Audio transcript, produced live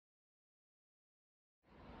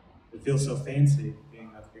It feels so fancy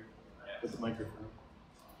being up here with the microphone.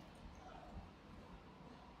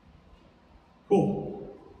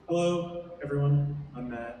 Cool. Hello, everyone. I'm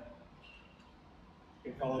Matt.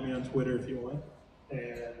 You can follow me on Twitter if you want.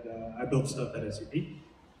 And I build stuff at SEP.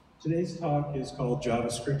 Today's talk is called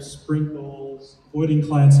JavaScript Sprinkles, Avoiding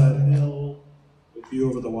Client-Side Hell with View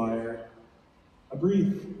over the Wire. A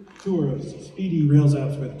brief tour of speedy Rails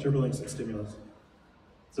apps with Turbolinks and Stimulus.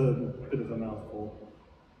 It's a bit of a mouthful.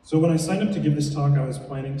 So when I signed up to give this talk, I was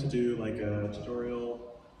planning to do like a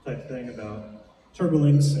tutorial type thing about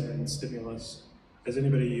Turbolinks and Stimulus. Has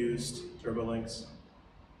anybody used Turbolinks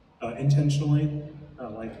intentionally?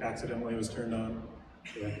 Not like accidentally it was turned on?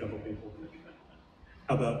 Yeah, a couple people.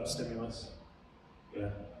 How about Stimulus? Yeah,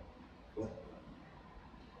 cool.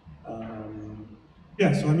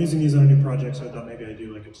 Yeah, so I'm using these on a new project, so I thought maybe I'd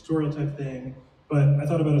do like a tutorial type thing. But I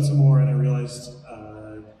thought about it some more and I realized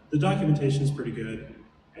the documentation is pretty good,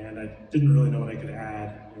 and I didn't really know what I could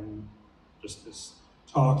add in just this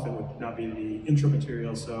talk that would not be the intro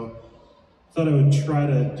material, so I thought I would try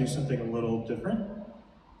to do something a little different.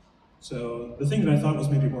 So the thing that I thought was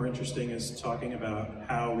maybe more interesting is talking about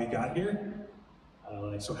how we got here.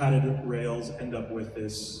 So how did Rails end up with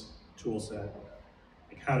this tool set?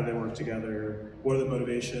 Like how do they work together? What are the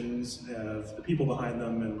motivations of the people behind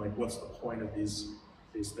them, and like what's the point of these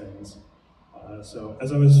things? So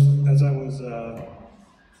as I was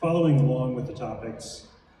following along with the topics,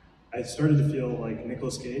 I started to feel like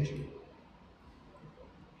Nicolas Cage,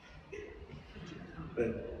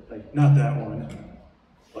 but like not that one,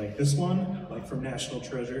 like this one, like from National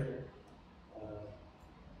Treasure.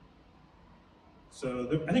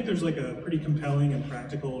 I think there's like a pretty compelling and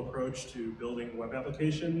practical approach to building web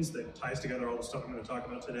applications that ties together all the stuff I'm going to talk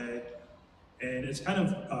about today, and it's kind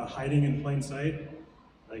of hiding in plain sight.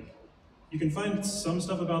 Like you can find some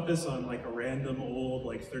stuff about this on like a random old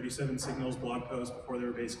like 37 Signals blog post before they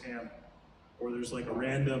were Basecamp, or there's like a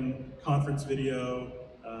random conference video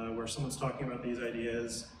where someone's talking about these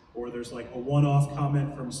ideas, or there's like a one-off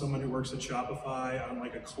comment from someone who works at Shopify on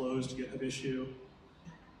like a closed GitHub issue.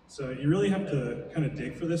 So you really have to kind of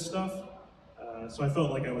dig for this stuff. So I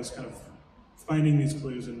felt like I was kind of finding these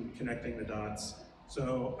clues and connecting the dots.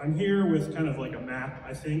 So I'm here with kind of like a map,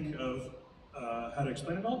 I think, of how to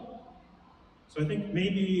explain it all. So I think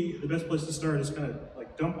maybe the best place to start is kind of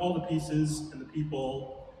like dump all the pieces and the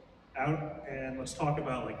people out, and let's talk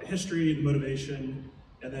about like the history, the motivation,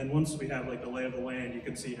 and then once we have like the lay of the land, you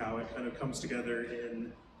can see how it kind of comes together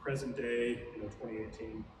in present day,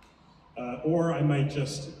 2018. Or I might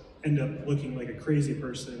just end up looking like a crazy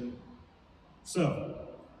person. So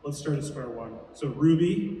let's start at square one. So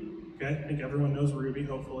Ruby, okay, I think everyone knows Ruby,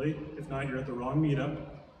 hopefully. If not, you're at the wrong meetup.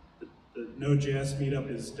 The Node.js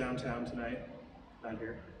meetup is downtown tonight, not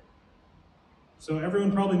here. So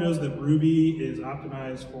everyone probably knows that Ruby is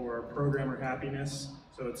optimized for programmer happiness.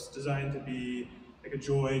 So it's designed to be like a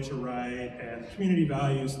joy to write, and the community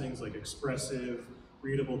values things like expressive,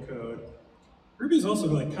 readable code. Ruby is also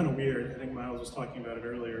like kind of weird. I think Miles was talking about it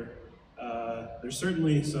earlier. There's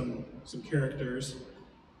certainly some characters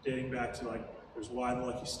dating back to like, there's Y the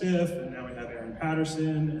Lucky Stiff, and now we have Aaron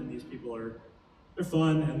Patterson, and these people they're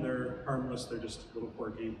fun and they're harmless, they're just a little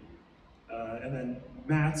quirky. And then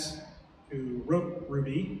Matt, who wrote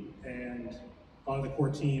Ruby, and a lot of the core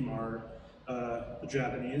team are the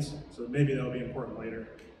Japanese, so maybe that'll be important later.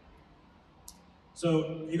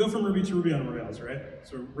 So you go from Ruby to Ruby on Rails, right?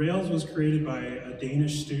 So Rails was created by a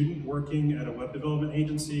Danish student working at a web development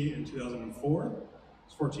agency in 2004.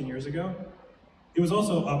 It's 14 years ago. It was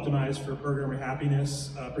also optimized for programmer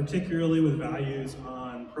happiness, particularly with values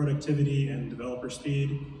on productivity and developer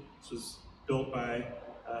speed. This was built by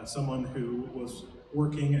someone who was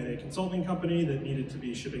working at a consulting company that needed to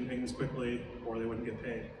be shipping things quickly or they wouldn't get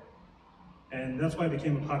paid. And that's why it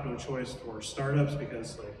became a popular choice for startups,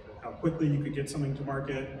 because like how quickly you could get something to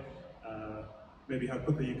market, maybe how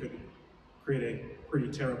quickly you could create a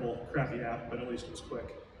pretty terrible, crappy app, but at least it was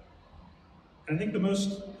quick. And I think the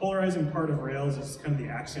most polarizing part of Rails is kind of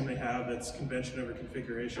the axiom they have, that's convention over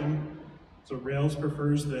configuration. So Rails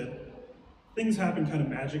prefers that things happen kind of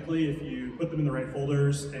magically if you put them in the right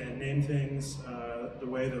folders and name things the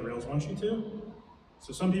way that Rails wants you to.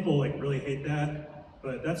 So some people like really hate that,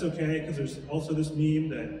 but that's okay, because there's also this meme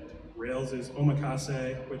that Rails is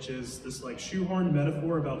omakase, which is this like shoehorned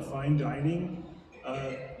metaphor about fine dining.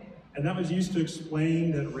 And that was used to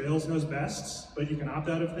explain that Rails knows best, but you can opt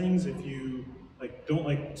out of things if you like don't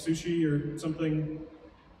like sushi or something.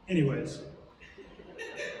 Anyways,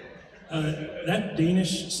 that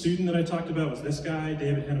Danish student that I talked about was this guy,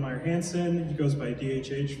 David Hennemeyer Hansen. He goes by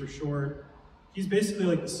DHH for short. He's basically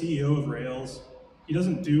like the CEO of Rails. He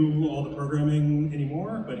doesn't do all the programming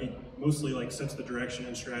anymore, but he mostly like sets the direction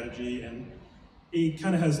and strategy, and he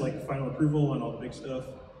kind of has like final approval on all the big stuff.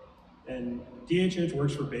 And DHH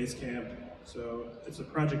works for Basecamp, so it's a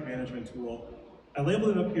project management tool. I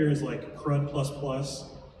labeled it up here as like CRUD++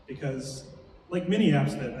 because like many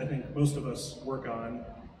apps that I think most of us work on,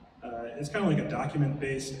 it's kind of like a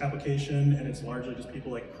document-based application, and it's largely just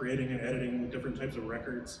people like creating and editing different types of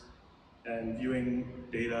records and viewing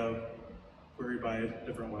data queried by a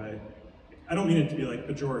different way. I don't mean it to be like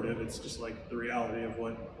pejorative, it's just like the reality of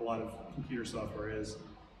what a lot of computer software is.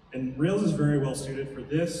 And Rails is very well suited for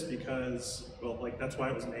this because, well, like that's why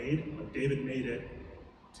it was made. Like David made it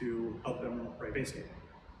to help them write Basecamp.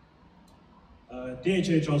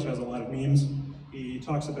 DHH also has a lot of memes. He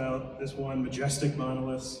talks about this one, majestic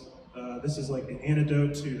monoliths. This is like the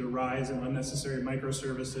antidote to the rise in unnecessary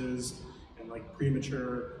microservices and like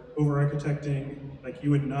premature over-architecting. Like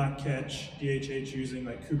you would not catch DHH using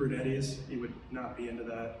like Kubernetes. He would not be into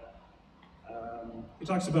that. He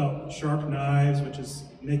talks about sharp knives, which is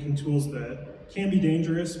making tools that can be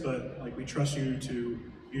dangerous, but like we trust you to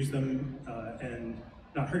use them and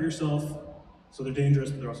not hurt yourself. So they're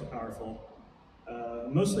dangerous, but they're also powerful.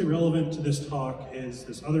 Mostly relevant to this talk is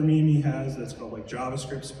this other meme he has that's called like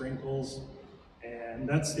JavaScript Sprinkles. And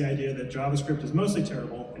that's the idea that JavaScript is mostly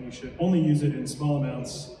terrible and you should only use it in small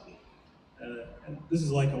amounts. And this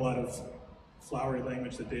is like a lot of flowery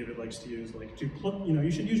language that David likes to use, like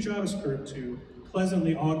you should use JavaScript to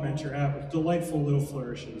pleasantly augment your app with delightful little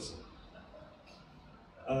flourishes.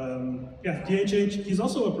 Yeah, DHH, he's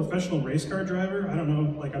also a professional race car driver. I don't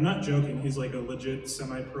know, like I'm not joking, he's like a legit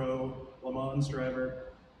semi-pro Le Mans driver.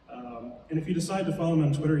 And if you decide to follow him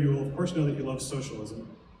on Twitter, you will of course know that he loves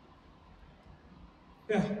socialism.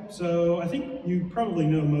 Yeah, so I think you probably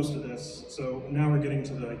know most of this. So now we're getting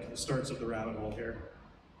to the starts of the rabbit hole here.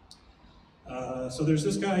 So there's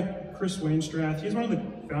this guy, Chris Wainstrath. He's one of the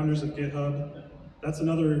founders of GitHub. That's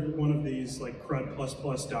another one of these like CRUD++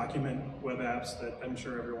 document web apps that I'm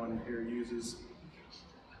sure everyone here uses.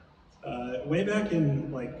 Way back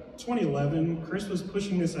in like 2011, Chris was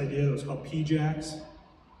pushing this idea that was called PJAX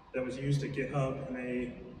that was used at GitHub, and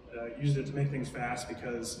they used it to make things fast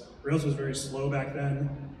because Rails was very slow back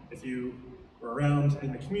then. If you were around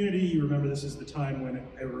in the community, you remember this is the time when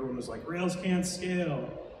everyone was like, Rails can't scale,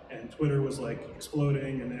 and Twitter was like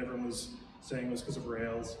exploding, and everyone was saying it was because of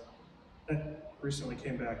Rails. That recently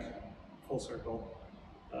came back full circle.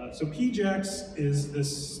 So PJAX is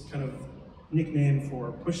this kind of nickname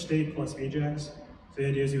for push state plus Ajax. So the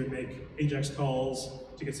idea is you would make Ajax calls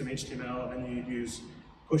to get some HTML, and then you'd use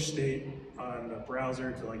push state on the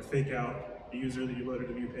browser to like fake out the user that you loaded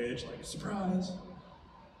a new page, like surprise.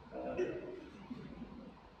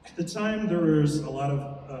 At the time, there was a lot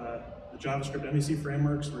of the JavaScript MEC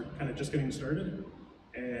frameworks were kind of just getting started.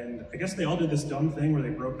 And I guess they all did this dumb thing where they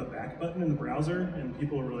broke the back button in the browser, and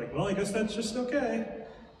people were like, well, I guess that's just okay.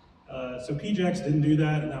 So PJAX didn't do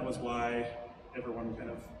that, and that was why everyone kind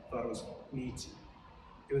of thought it was neat.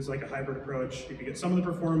 It was like a hybrid approach. You could get some of the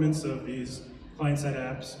performance of these client-side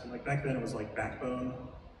apps, and like back then it was like Backbone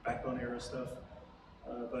era stuff.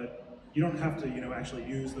 But you don't have to, actually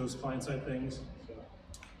use those client-side things.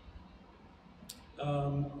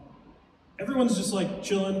 So. Everyone's just like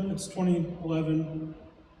chilling. It's 2011.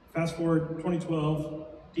 Fast forward 2012.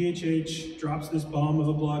 DHH drops this bomb of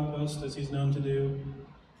a blog post, as he's known to do.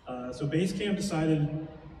 So Basecamp decided,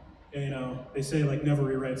 they say like never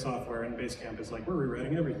rewrite software, and Basecamp is like, we're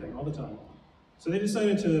rewriting everything all the time. So they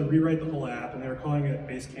decided to rewrite the whole app, and they were calling it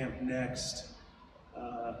Basecamp Next.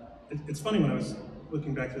 It's funny, when I was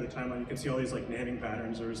looking back through the timeline, you can see all these like naming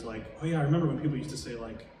patterns. There was like, oh yeah, I remember when people used to say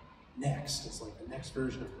like, next, it's like the next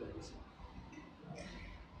version of things.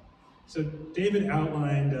 So David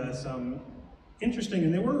outlined some interesting,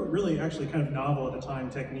 and they were really actually kind of novel at the time,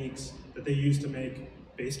 techniques that they used to make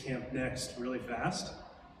Basecamp Next really fast.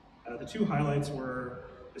 The two highlights were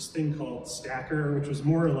this thing called Stacker, which was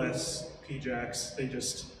more or less PJAX. They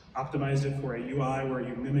just optimized it for a UI where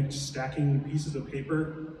you mimicked stacking pieces of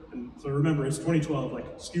paper. And so remember, it's 2012,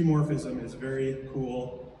 like skeuomorphism is very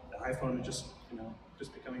cool. The iPhone is just,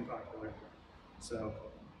 just becoming popular. So.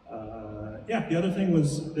 Yeah, the other thing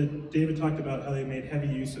was that David talked about how they made heavy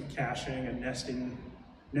use of caching and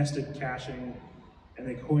nested caching, and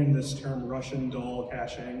they coined this term Russian doll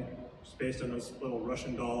caching, which is based on those little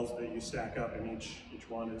Russian dolls that you stack up, and each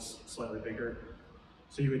one is slightly bigger.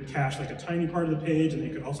 So you would cache like a tiny part of the page, and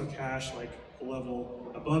you could also cache like a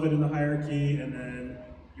level above it in the hierarchy, and then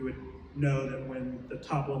you would know that when the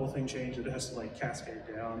top level thing changed, it has to like cascade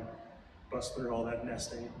down, bust through all that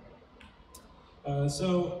nesting.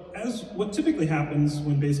 So as what typically happens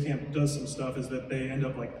when Basecamp does some stuff is that they end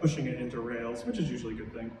up like pushing it into Rails, which is usually a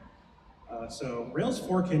good thing. So Rails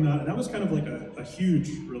 4 came out, and that was kind of like a huge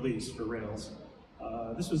release for Rails.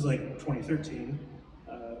 This was like 2013.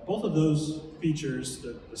 Both of those features,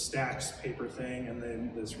 the stacks paper thing and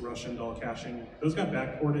then this Russian doll caching, those got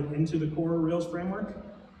backported into the core Rails framework,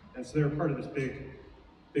 and so they were part of this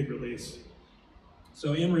big release.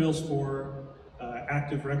 So in Rails 4,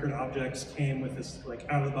 active record objects came with this like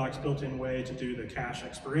out-of-the-box built-in way to do the cache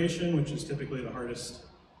expiration, which is typically the hardest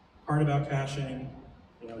part about caching.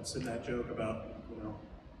 You know, it's in that joke about, you know,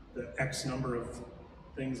 the X number of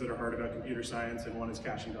things that are hard about computer science, and one is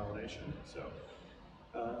caching validation. So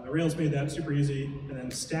Rails made that super easy, and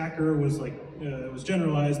then Stacker was like, it was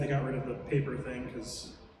generalized. They got rid of the paper thing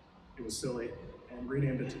because it was silly, and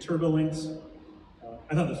renamed it to Turbolinks.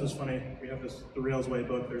 I thought this was funny. We have the Rails Way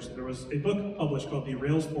book. There was a book published called The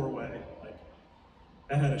Rails 4 Way. Like,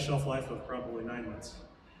 that had a shelf life of probably 9 months.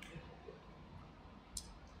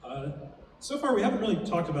 So far, we haven't really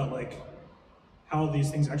talked about like how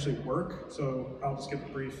these things actually work. So I'll just give a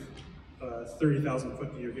brief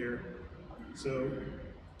 30,000-foot view here. So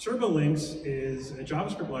Turbolinks is a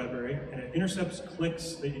JavaScript library, and it intercepts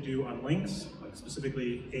clicks that you do on links, like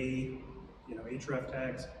specifically href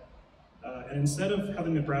tags. And instead of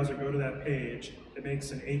having the browser go to that page, it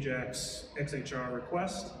makes an AJAX XHR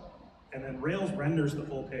request, and then Rails renders the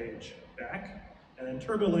full page back, and then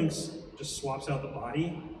Turbolinks just swaps out the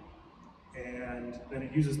body, and then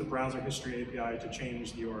it uses the browser history API to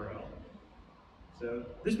change the URL. So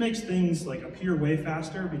this makes things like appear way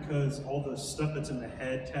faster because all the stuff that's in the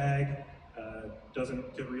head tag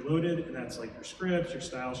doesn't get reloaded, and that's like your scripts, your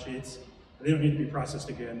style sheets. They don't need to be processed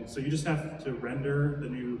again. So you just have to render the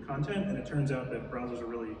new content, and it turns out that browsers are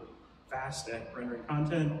really fast at rendering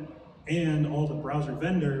content, and all the browser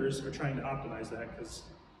vendors are trying to optimize that because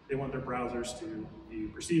they want their browsers to be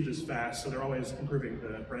perceived as fast, so they're always improving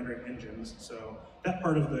the rendering engines. So that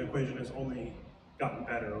part of the equation has only gotten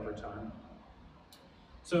better over time.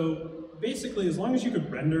 So basically, as long as you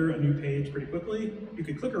could render a new page pretty quickly, you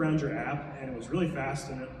could click around your app, and it was really fast,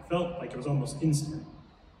 and it felt like it was almost instant.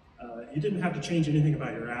 You didn't have to change anything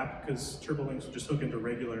about your app because Turbolinks would just hook into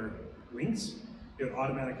regular links. It would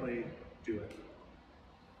automatically do it.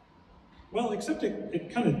 Well, except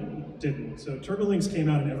it kind of didn't. So Turbolinks came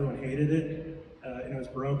out and everyone hated it, and it was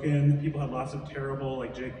broken. People had lots of terrible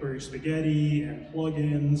like jQuery spaghetti and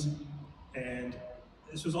plugins, and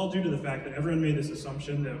this was all due to the fact that everyone made this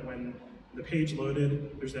assumption that when the page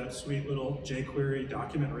loaded, there's that sweet little jQuery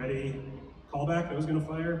document ready callback that was going to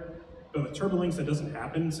fire. But with Turbolinks, that doesn't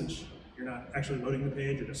happen since you're not actually loading the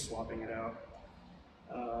page, you're just swapping it out.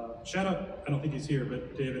 Shout out, I don't think he's here,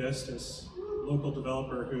 but David Estes, local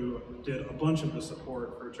developer who did a bunch of the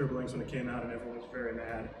support for Turbolinks when it came out, and everyone was very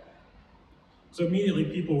mad. So immediately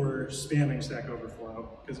people were spamming Stack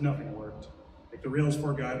Overflow because nothing worked. Like the Rails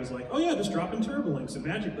 4 guy was like, oh yeah, just drop in Turbolinks and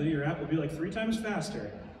magically your app will be like 3 times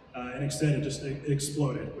faster. And instead it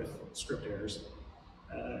exploded with script errors.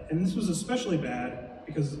 And this was especially bad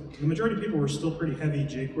because the majority of people were still pretty heavy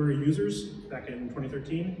jQuery users back in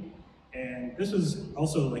 2013. And this was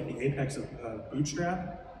also like the apex of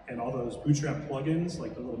Bootstrap and all those Bootstrap plugins,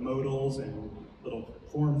 like the little modals and little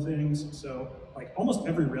form things. So like almost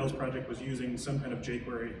every Rails project was using some kind of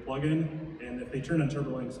jQuery plugin, and if they turned on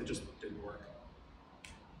Turbolinks, it just didn't work.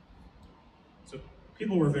 So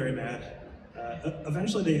people were very mad.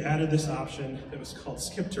 Eventually they added this option that was called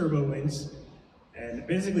Skip Turbolinks, and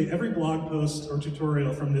basically every blog post or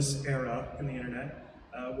tutorial from this era in the internet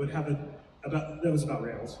would have that was about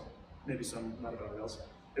Rails, maybe some not about Rails.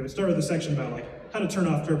 It would start with a section about like how to turn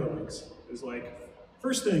off Turbolinks. It was like,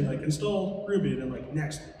 first thing, like install Ruby, then like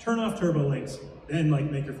next, turn off Turbolinks, then like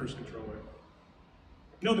make your first controller.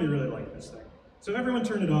 Nobody really liked this thing. So everyone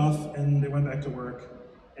turned it off and they went back to work.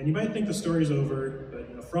 And you might think the story's over,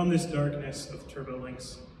 but from this darkness of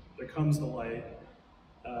Turbolinks, there comes the light.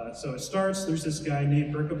 So it starts, there's this guy,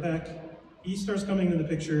 Nate Berkopec. He starts coming into the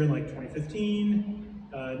picture in like 2015.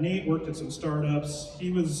 Nate worked at some startups.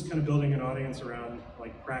 He was kind of building an audience around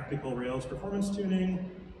like practical Rails performance tuning.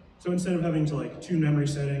 So instead of having to like tune memory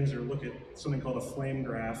settings or look at something called a flame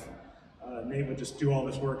graph, Nate would just do all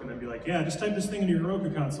this work and then be like, yeah, just type this thing into your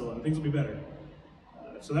Heroku console and things will be better.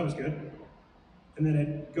 So that was good. And then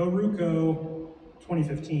at GoRuko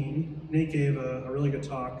 2015, Nate gave a really good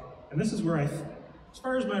talk. And this is where as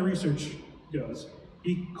far as my research goes,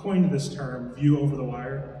 he coined this term, view over the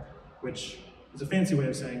wire, which is a fancy way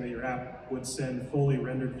of saying that your app would send fully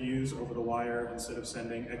rendered views over the wire instead of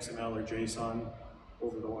sending XML or JSON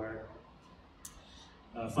over the wire.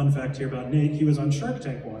 Fun fact here about Nate, he was on Shark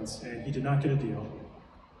Tank once, and he did not get a deal.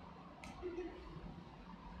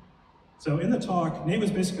 So in the talk, Nate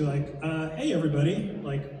was basically like, hey everybody,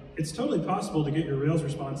 like, it's totally possible to get your Rails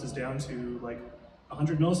responses down to like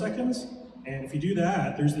 100 milliseconds, and if you do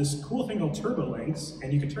that, there's this cool thing called Turbolinks,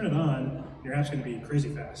 and you can turn it on, and your app's gonna be crazy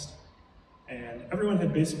fast. And everyone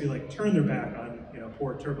had basically like turned their back on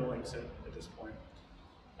poor Turbolinks at this point.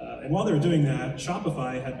 And while they were doing that,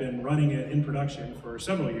 Shopify had been running it in production for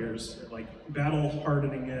several years, like battle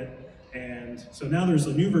hardening it. And so now there's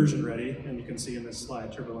a new version ready, and you can see in this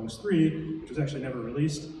slide Turbolinks 3, which was actually never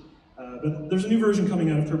released. But there's a new version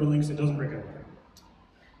coming out of Turbolinks that doesn't break everything.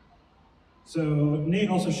 So Nate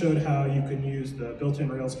also showed how you can use the built-in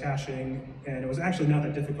Rails caching, and it was actually not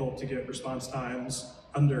that difficult to get response times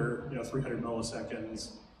under 300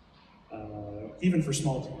 milliseconds, even for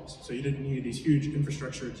small teams. So you didn't need these huge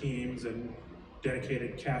infrastructure teams and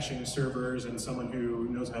dedicated caching servers and someone who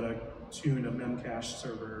knows how to tune a memcache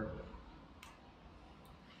server.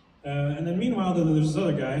 And then meanwhile, there's this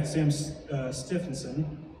other guy, Sam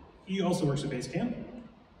Stephenson. He also works at Basecamp,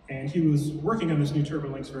 and he was working on this new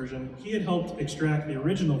Turbolinks version. He had helped extract the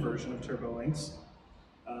original version of Turbolinks.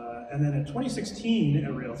 And then in 2016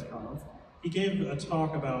 at RailsConf, he gave a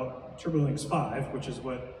talk about Turbolinks 5, which is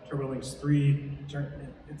what Turbolinks 3,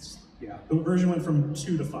 the version went from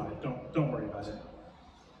 2 to 5, don't worry about it.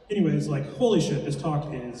 Anyways, like, holy shit, this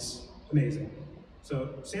talk is amazing.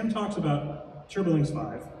 So Sam talks about Turbolinks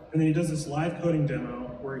 5, and then he does this live coding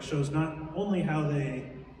demo where he shows not only how they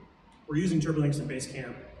were using Turbolinks in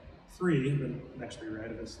Basecamp 3, the next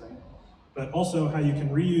rewrite of this thing, but also how you can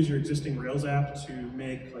reuse your existing Rails app to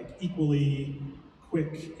make like equally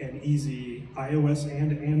quick and easy iOS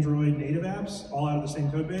and Android native apps all out of the same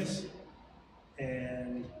code base.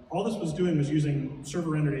 And all this was doing was using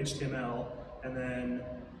server-rendered HTML, and then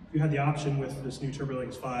you had the option with this new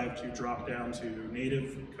Turbolinks 5 to drop down to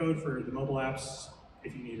native code for the mobile apps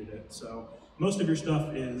if you needed it. So most of your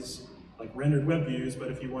stuff is like rendered web views, but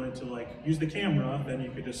if you wanted to like use the camera, then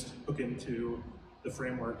you could just hook into the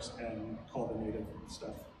frameworks and call the native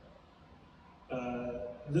stuff.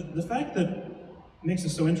 The fact that makes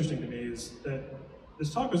this so interesting to me is that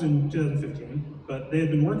this talk was in 2015, but they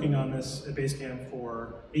had been working on this at Basecamp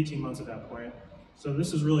for 18 months at that point. So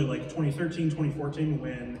this is really like 2013, 2014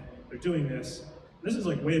 when they're doing this. This is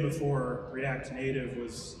like way before React Native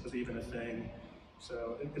was even a thing.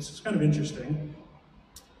 So it's just kind of interesting.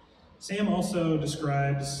 Sam also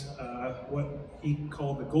describes what he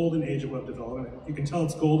called the golden age of web development. You can tell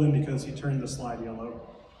it's golden because he turned the slide yellow.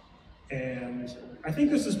 And I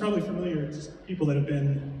think this is probably familiar to people that have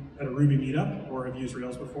been at a Ruby meetup or have used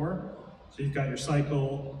Rails before. So you've got your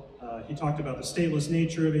cycle. He talked about the stateless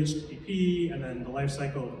nature of HTTP, and then the life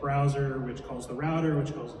cycle of the browser, which calls the router,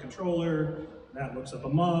 which calls the controller. That looks up a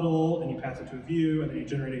model, and you pass it to a view, and then you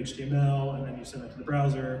generate HTML, and then you send it to the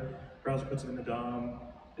browser. The browser puts it in the DOM.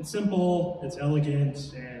 It's simple, it's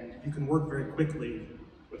elegant, and you can work very quickly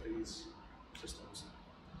with these systems.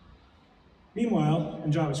 Meanwhile,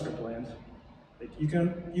 in JavaScript land, you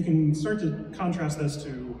can start to contrast this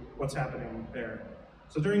to what's happening there.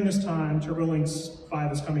 So during this time, Turbolinks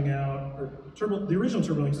 5 is coming out, or the original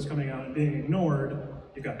Turbolinks is coming out and being ignored.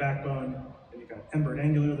 You've got Backbone, and you've got Ember and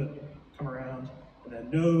Angular that come around, and then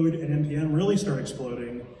Node and NPM really start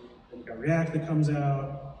exploding, and you've got React that comes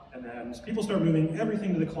out, and then people start moving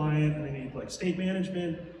everything to the client, and they need like state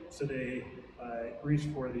management, so they reach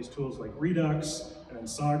for these tools like Redux, and then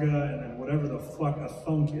Saga, and then whatever the fuck a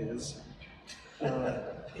thunk is.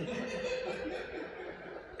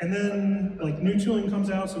 And then like new tooling comes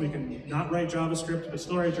out, so we can not write JavaScript, but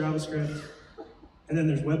still write JavaScript. And then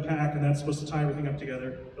there's Webpack, and that's supposed to tie everything up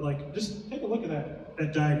together. But like, just take a look at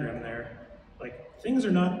that diagram there. Like, things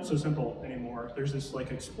are not so simple anymore. There's this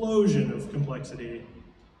like explosion of complexity.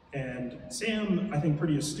 And Sam, I think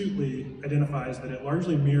pretty astutely identifies that it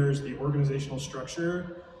largely mirrors the organizational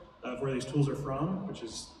structure of where these tools are from, which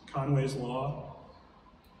is Conway's Law.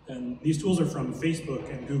 And these tools are from Facebook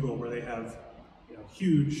and Google, where they have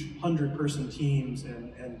huge 100-person teams,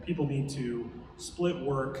 and people need to split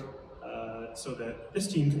work so that this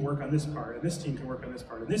team can work on this part, and this team can work on this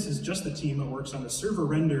part. And this is just the team that works on the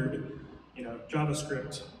server-rendered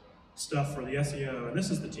JavaScript stuff for the SEO, and this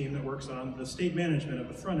is the team that works on the state management of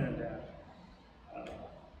the front-end app.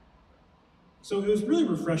 So it was really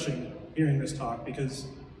refreshing hearing this talk, because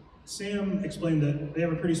Sam explained that they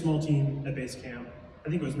have a pretty small team at Basecamp. I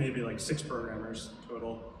think it was maybe like 6 programmers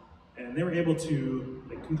total. And they were able to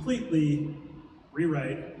completely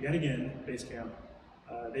rewrite, yet again, Basecamp.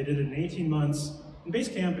 They did it in 18 months. And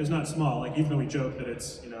Basecamp is not small, like even though we joke that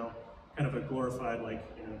it's kind of a glorified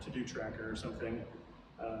to-do tracker or something.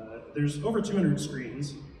 There's over 200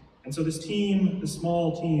 screens, and so this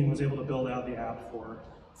small team was able to build out the app for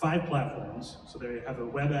 5 platforms. So they have a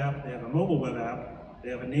web app, they have a mobile web app, they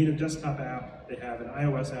have a native desktop app, they have an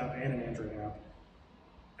iOS app and an Android app.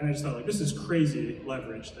 And I just thought, like, this is crazy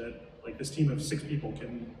leverage that like this team of 6 people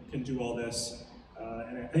can do all this,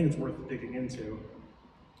 and I think it's worth digging into.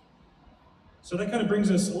 So that kind of brings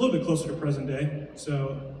us a little bit closer to present day.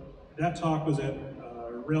 So that talk was at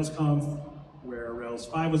RailsConf, where Rails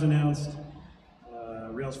 5 was announced.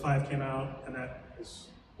 Rails 5 came out, and that is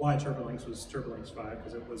why Turbolinks was Turbolinks 5,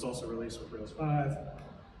 because it was also released with Rails 5.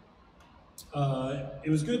 It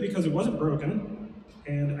was good because it wasn't broken,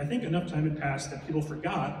 and I think enough time had passed that people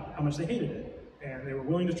forgot how much they hated it, and they were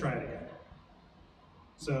willing to try it again.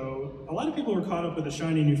 So a lot of people were caught up with the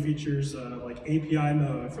shiny new features like API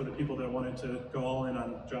mode for the people that wanted to go all in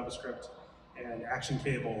on JavaScript, and action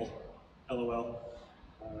cable, LOL.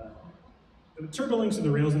 The Turbolinks and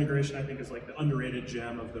the Rails integration, I think, is like the underrated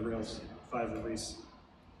gem of the Rails 5 release.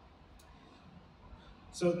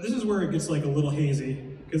 So this is where it gets like a little hazy,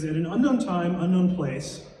 because at an unknown time, unknown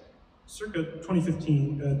place, circa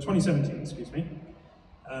 2017, excuse me,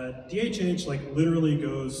 DHH like literally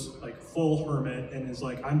goes like full hermit and is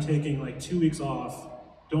like, I'm taking like 2 weeks off,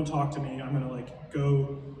 don't talk to me, I'm gonna like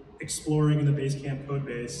go exploring in the Basecamp code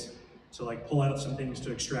base to like pull out some things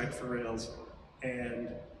to extract for Rails. And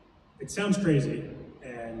it sounds crazy,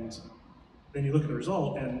 and then you look at the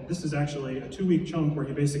result, and this is actually a 2-week chunk where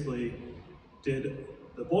he basically did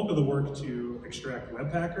the bulk of the work to extract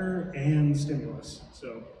Webpacker and Stimulus.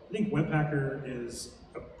 So I think Webpacker is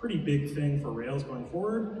a pretty big thing for Rails going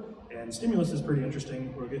forward, and Stimulus is pretty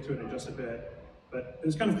interesting. We'll get to it in just a bit. But it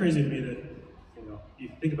was kind of crazy to me that, you know, you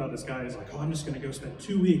think about this guy who's like, oh, I'm just gonna go spend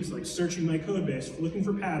 2 weeks like searching my code base, looking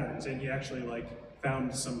for patterns, and he actually like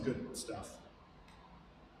found some good stuff.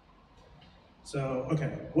 So,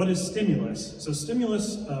 okay, what is Stimulus? So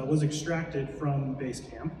Stimulus was extracted from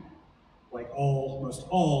Basecamp, like almost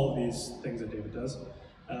all of these things that David does.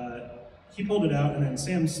 He pulled it out, and then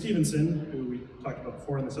Sam Stevenson, who we talked about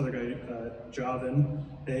before, and this other guy, Javin,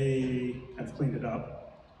 they kind of cleaned it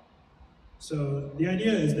up. So the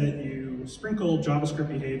idea is that you sprinkle JavaScript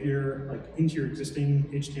behavior like into your existing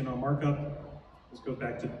HTML markup. This goes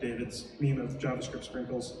back to David's meme of JavaScript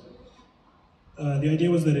Sprinkles. The idea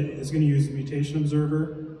was that it is going to use Mutation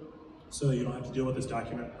Observer, so you don't have to deal with this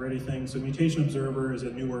document ready thing. So Mutation Observer is a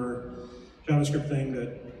newer JavaScript thing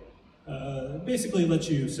that basically lets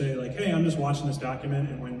you say like, hey, I'm just watching this document,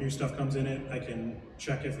 and when new stuff comes in it, I can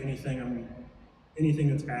check if anything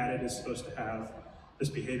that's added is supposed to have this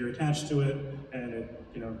behavior attached to it, and it,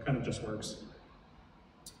 you know, kind of just works.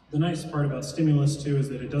 The nice part about Stimulus too is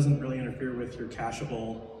that it doesn't really interfere with your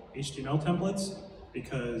cacheable HTML templates,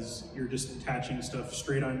 because you're just attaching stuff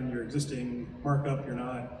straight on your existing markup. You're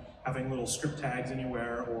not having little script tags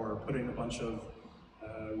anywhere or putting a bunch of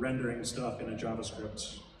rendering stuff in a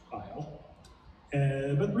JavaScript file.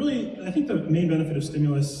 But really, I think the main benefit of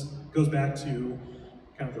Stimulus goes back to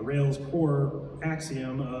kind of the Rails core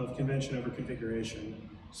axiom of convention over configuration.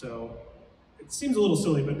 So it seems a little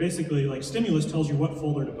silly, but basically like Stimulus tells you what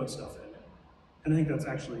folder to put stuff in. And I think that's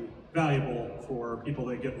actually valuable for people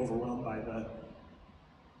that get overwhelmed by the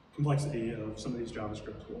complexity of some of these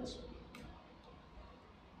JavaScript tools.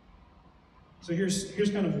 So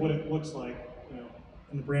here's kind of what it looks like, you know,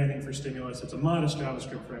 in the branding for Stimulus. It's a modest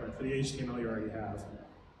JavaScript framework for the HTML you already have.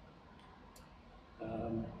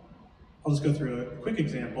 I'll just go through a quick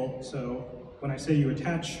example. So when I say you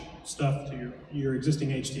attach stuff to your existing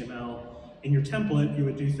HTML, in your template, you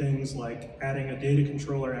would do things like adding a data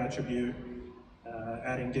controller attribute,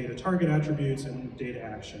 adding data target attributes, and data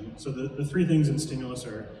action. So the 3 things in Stimulus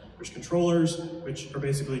are, there's controllers, which are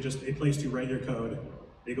basically just a place to write your code.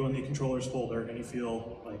 They go in the controllers folder, and you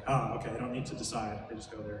feel like, okay, I don't need to decide, I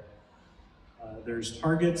just go there. There's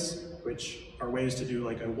targets, which are ways to do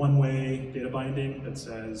like a one-way data binding that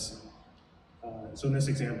says, so in this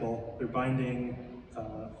example, they're binding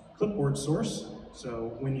clipboard source.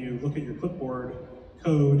 So when you look at your clipboard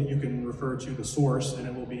code, you can refer to the source, and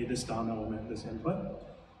it will be this DOM element, this input.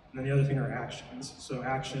 And then the other thing are actions. So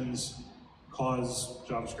actions cause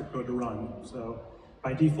JavaScript code to run. So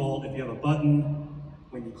by default, if you have a button,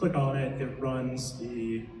 when you click on it, it runs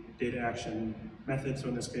the data action method. So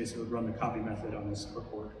in this case, it would run the copy method on this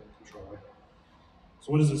clipboard controller.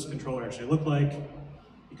 So what does this controller actually look like?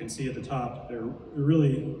 You can see at the top, they're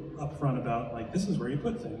really upfront about like, this is where you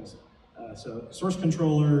put things. So source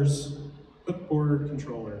controllers, clipboard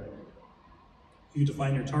controller. You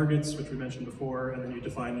define your targets, which we mentioned before, and then you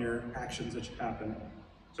define your actions that should happen.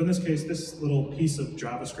 So in this case, this little piece of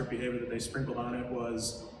JavaScript behavior that they sprinkled on it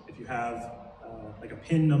was, if you have like a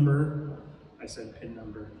pin number. I said pin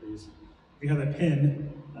number, please. If you have a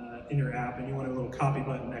pin in your app and you want a little copy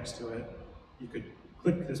button next to it, you could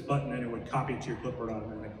click this button and it would copy it to your clipboard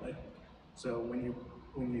automatically. So when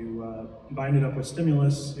you bind it up with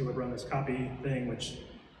Stimulus, it would run this copy thing, which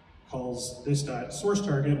calls this source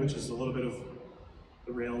target, which is a little bit of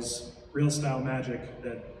the Rails style magic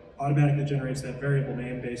that automatically generates that variable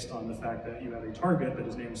name based on the fact that you have a target that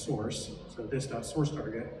is named source. So this source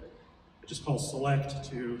target. It just calls select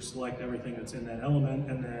to select everything that's in that element,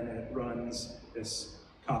 and then it runs this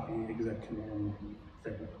copy exec command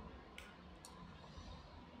thing.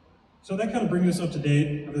 So that kind of brings us up to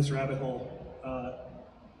date of this rabbit hole.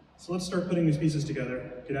 So let's start putting these pieces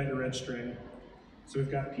together. Get out your red string. So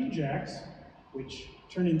we've got pjacks, which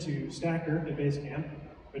turned into stacker at Basecamp,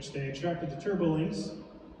 which they extracted to Turbolinks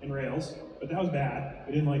and Rails, but that was bad.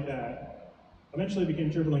 We didn't like that. Eventually it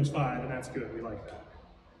became Turbolinks 5, and that's good. We like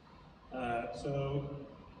that. So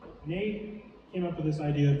Nate came up with this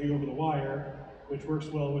idea of view over the wire, which works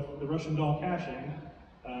well with the Russian doll caching,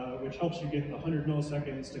 which helps you get the 100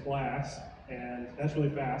 milliseconds to glass, and that's really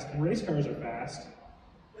fast. And race cars are fast,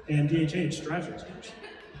 and DHH drives race cars.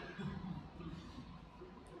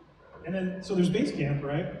 And then, so there's Basecamp,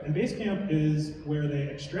 right? And Basecamp is where they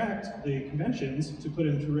extract the conventions to put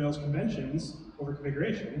in through Rails conventions over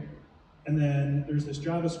configuration. And then there's this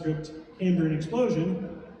JavaScript Cambrian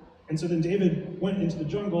explosion. And so then David went into the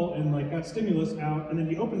jungle and got Stimulus out, and then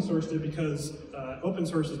he open sourced it because open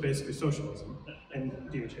source is basically socialism, and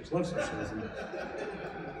DHH loves socialism.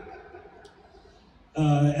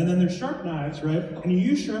 And then there's sharp knives, right? And you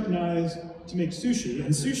use sharp knives to make sushi, and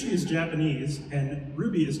sushi is Japanese, and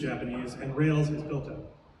Ruby is Japanese, and Rails is built in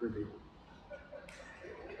Ruby.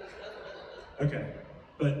 Okay,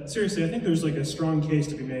 but seriously, I think there's a strong case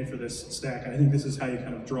to be made for this stack, and I think this is how you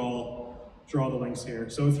kind of draw the links here.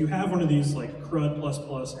 So if you have one of these CRUD++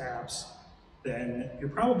 apps, then you're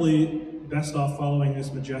probably best off following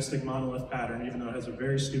this majestic monolith pattern, even though it has a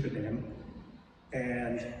very stupid name.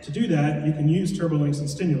 And to do that, you can use Turbolinks and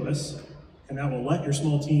Stimulus, and that will let your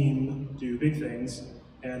small team do big things,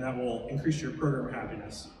 and that will increase your programmer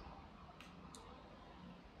happiness.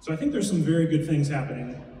 So I think there's some very good things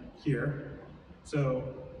happening here. So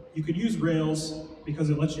you could use Rails because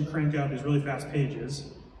it lets you crank out these really fast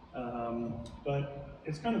pages, but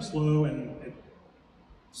it's kind of slow, and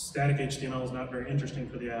static HTML is not very interesting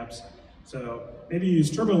for the apps. So maybe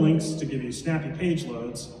use Turbolinks to give you snappy page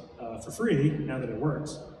loads for free, now that it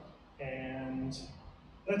works. And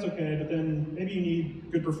that's okay, but then maybe you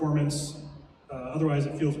need good performance, otherwise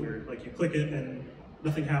it feels weird. You click it and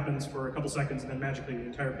nothing happens for a couple seconds, and then magically the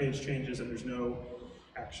entire page changes and there's no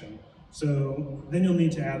action. So then you'll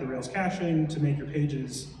need to add the Rails caching to make your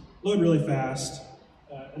pages load really fast,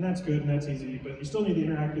 and that's good and that's easy, but you still need the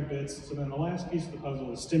interactive bits. So then the last piece of the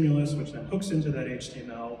puzzle is Stimulus, which then hooks into that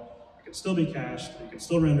HTML. It can still be cached, you can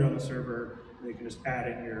still render on the server, and you can just add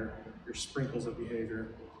in your sprinkles of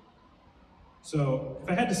behavior. So if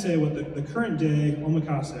I had to say what the current day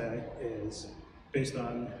omakase is, based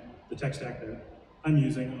on the tech stack that I'm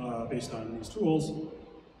using, based on these tools,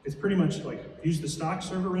 it's pretty much use the stock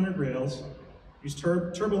server rendered Rails, use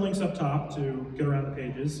Turbolinks up top to get around the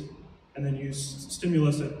pages, and then use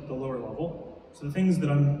Stimulus at the lower level. So the things that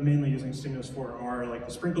I'm mainly using Stimulus for are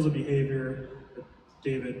the sprinkles of behavior that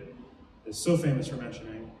David is so famous for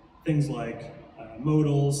mentioning. Things like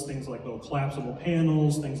modals, things like little collapsible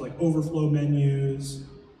panels, things like overflow menus,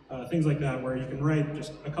 things like that, where you can write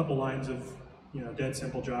just a couple lines of dead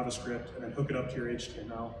simple JavaScript and then hook it up to your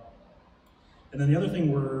HTML. And then the other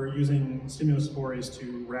thing we're using Stimulus for is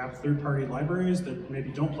to wrap third-party libraries that maybe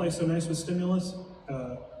don't play so nice with Stimulus,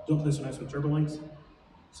 don't play so nice with Turbolinks.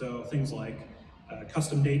 So things like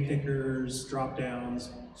custom date pickers,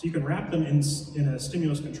 drop-downs. So you can wrap them in a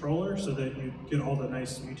Stimulus controller so that you get all the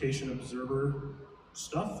nice mutation observer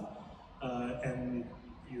stuff, and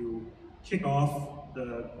you kick off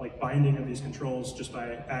the binding of these controls just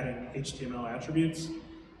by adding HTML attributes.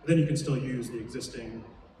 Then you can still use the existing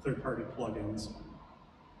third-party plugins.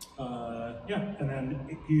 Yeah, and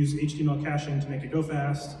then use HTML caching to make it go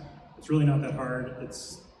fast. It's really not that hard. It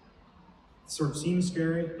sort of seems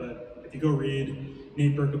scary, but if you go read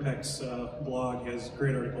Nate Berkopek's blog, he has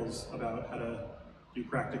great articles about how to do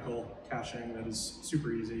practical caching that is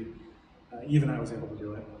super easy. Even I was able to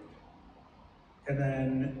do it. And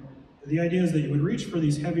then the idea is that you would reach for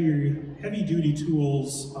these heavy-duty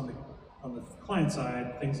tools on the client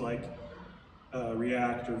side, things like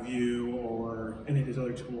React or Vue or any of these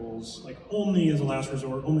other tools, only as a last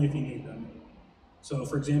resort, only if you need them. So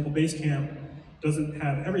for example, Basecamp doesn't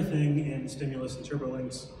have everything in Stimulus and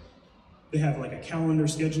Turbolinks, They have like a calendar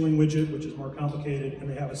scheduling widget, which is more complicated, and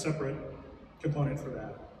they have a separate component for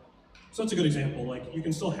that. So that's a good example. Like, you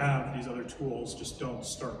can still have these other tools, just don't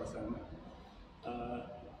start with them.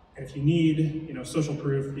 And if you need, social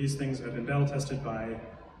proof, these things have been battle tested by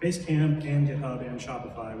Basecamp and GitHub and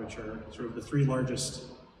Shopify, which are sort of the 3 largest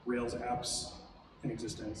Rails apps in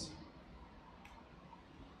existence.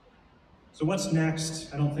 So what's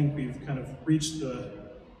next? I don't think we've kind of reached the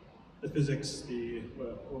physics,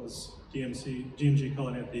 what was DMG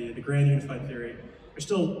calling it, the grand unified theory. There's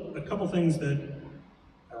still a couple things that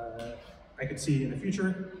I could see in the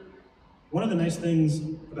future. One of the nice things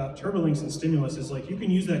about Turbolinks and Stimulus is like you can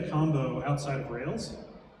use that combo outside of Rails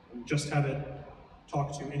and just have it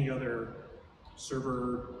talk to any other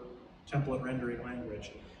server template rendering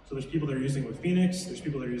language. So there's people that are using it with Phoenix, there's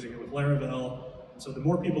people that are using it with Laravel. And so the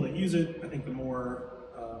more people that use it, I think the more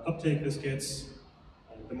uptake this gets,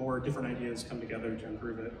 the more different ideas come together to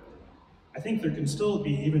improve it. I think there can still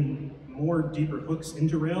be even more deeper hooks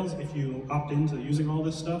into Rails if you opt into using all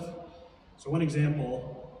this stuff. So one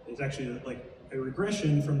example is actually like a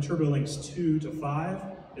regression from Turbolinks 2 to 5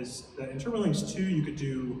 is that in Turbolinks 2 you could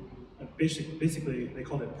do basically they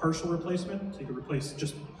called it partial replacement, so you could replace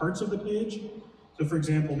just parts of the page. So for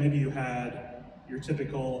example, maybe you had your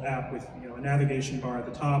typical app with a navigation bar at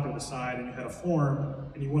the top or the side, and you had a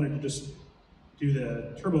form, and you wanted to just do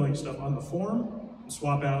the Turbolinks stuff on the form and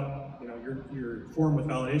swap out your form with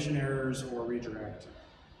validation errors or redirect.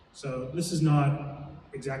 So this is not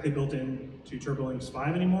exactly built into Turbolinks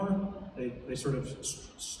 5 anymore. They sort of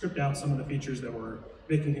stripped out some of the features that were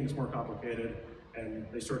making things more complicated, and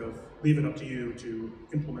they sort of leave it up to you to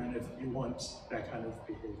implement if you want that kind of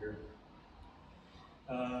behavior.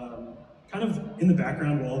 Kind of in the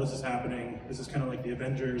background while all this is happening, this is kind of like the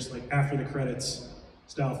Avengers, like after the credits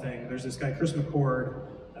style thing. There's this guy, Chris McCord,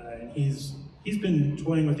 and he's been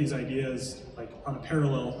toying with these ideas like on a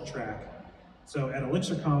parallel track. So at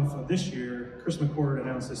ElixirConf of this year, Chris McCord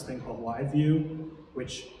announced this thing called Live View,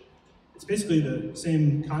 which it's basically the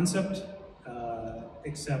same concept,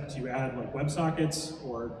 except you add like WebSockets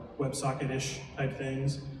or WebSocket-ish type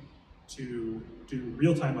things to do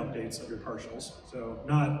real-time updates of your partials. So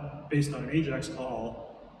not based on an AJAX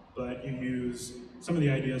call, but you use some of the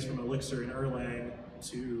ideas from Elixir and Erlang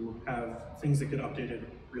to have things that get updated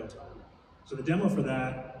real time. So the demo for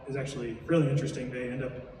that is actually fairly interesting. They end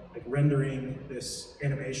up like rendering this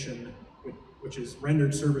animation, which is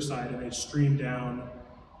rendered server-side, and they stream down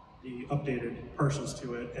the updated partials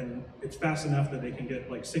to it, and it's fast enough that they can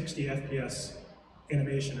get like 60 FPS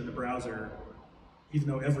animation in the browser, even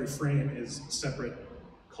though every frame is a separate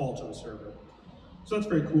call to the server. So that's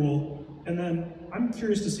very cool. And then I'm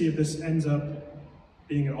curious to see if this ends up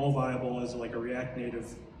being at all viable as like a React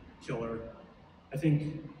Native killer. I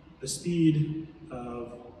think the speed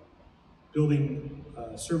of building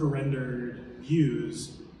server-rendered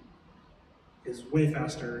views is way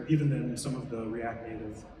faster even than some of the React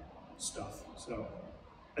Native stuff. So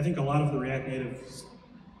I think a lot of the React Native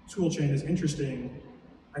toolchain is interesting.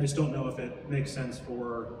 I just don't know if it makes sense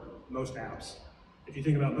for most apps. If you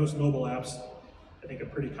think about most mobile apps, I think a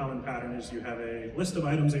pretty common pattern is you have a list of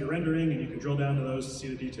items that you're rendering and you can drill down to those to see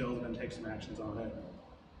the details and then take some actions on it.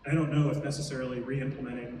 I don't know if necessarily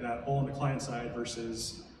re-implementing that all on the client side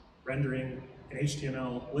versus rendering an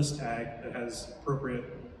HTML list tag that has appropriate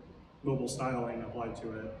mobile styling applied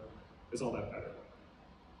to it is all that better.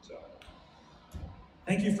 So,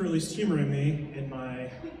 thank you for at least humoring me in my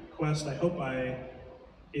quest. I hope I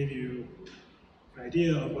gave you an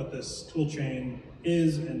idea of what this tool chain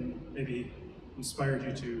is and maybe inspired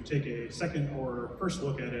you to take a second or first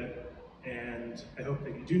look at it. And I hope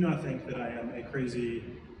that you do not think that I am a crazy,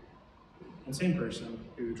 insane person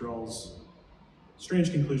who draws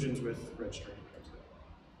strange conclusions with red string.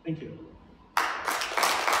 Thank you.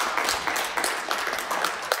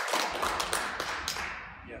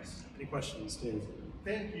 Yes, any questions, Dave?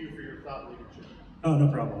 Thank you for your thought leadership. Oh,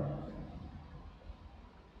 no problem.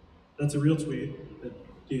 That's a real tweet that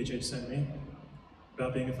DHH sent me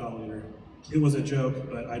about being a thought leader. It was a joke,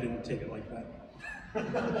 but I didn't take it like that.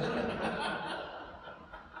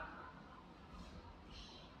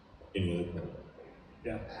 Any other questions?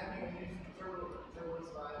 Yeah. Have you used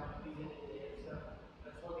Turbolinks 5 using any native stuff?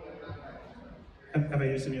 That's one thing I'm not actually. Have I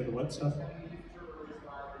used any of the what stuff? Have you used Turbolinks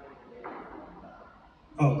 5 or any native?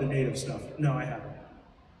 Oh, the native stuff. No, I haven't.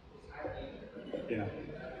 Yeah.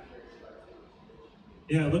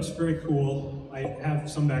 Yeah, it looks very cool. I have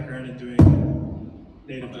some background in doing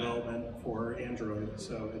native development for Android,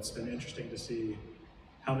 so it's been interesting to see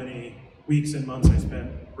how many weeks and months I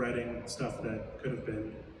spent writing stuff that could have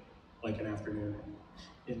been like an afternoon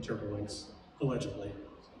in Turbolinks, allegedly.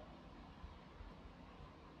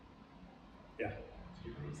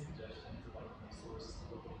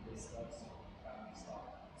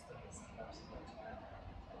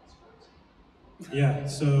 Yeah,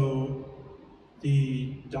 so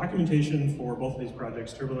the documentation for both of these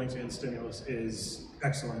projects, Turbolinks and Stimulus, is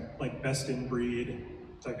excellent, like best in breed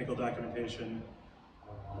technical documentation.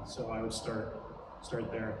 So I would start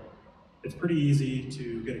there. It's pretty easy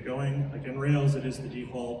to get it going. Like in Rails, it is the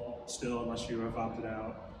default still, unless you have opted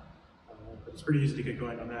out. But it's pretty easy to get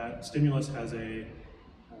going on that. Stimulus has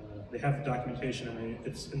they have documentation, and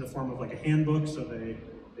it's in the form of like a handbook. So they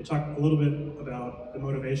talk a little bit about the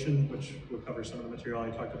motivation, which would cover some of the material I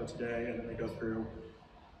talked about today, and then they go through,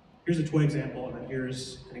 here's a toy example, and then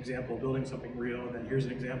here's an example of building something real, and then here's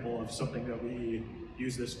an example of something that we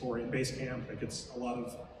use this for in Basecamp that gets a lot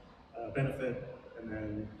of benefit, and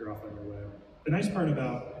then you're off on your way. The nice part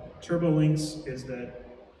about Turbolinks is that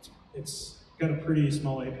it's got a pretty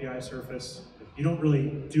small API surface. You don't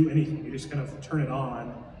really do anything. You just kind of turn it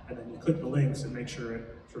on, and then you click the links and make sure it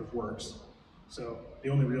sort of works. So the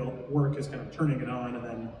only real work is kind of turning it on and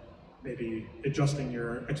then maybe adjusting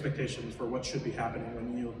your expectations for what should be happening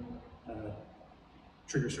when you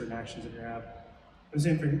trigger certain actions in your app. And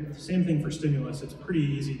same thing for Stimulus. It's pretty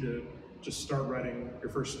easy to just start writing your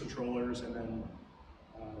first controllers and then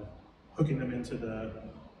hooking them into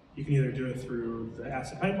you can either do it through the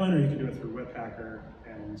asset pipeline or you can do it through Webpacker,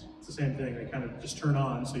 and it's the same thing. They kind of just turn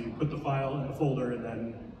on, so you put the file in the folder and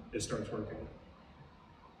then it starts working.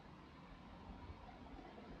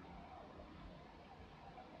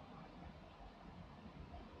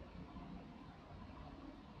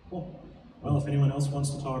 Cool. Well, if anyone else wants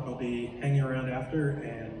to talk, I'll be hanging around after,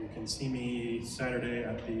 and you can see me Saturday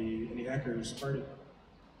at the Indie Hackers party.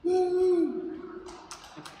 Woo!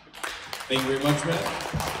 Thank you very much,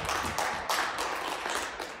 Matt.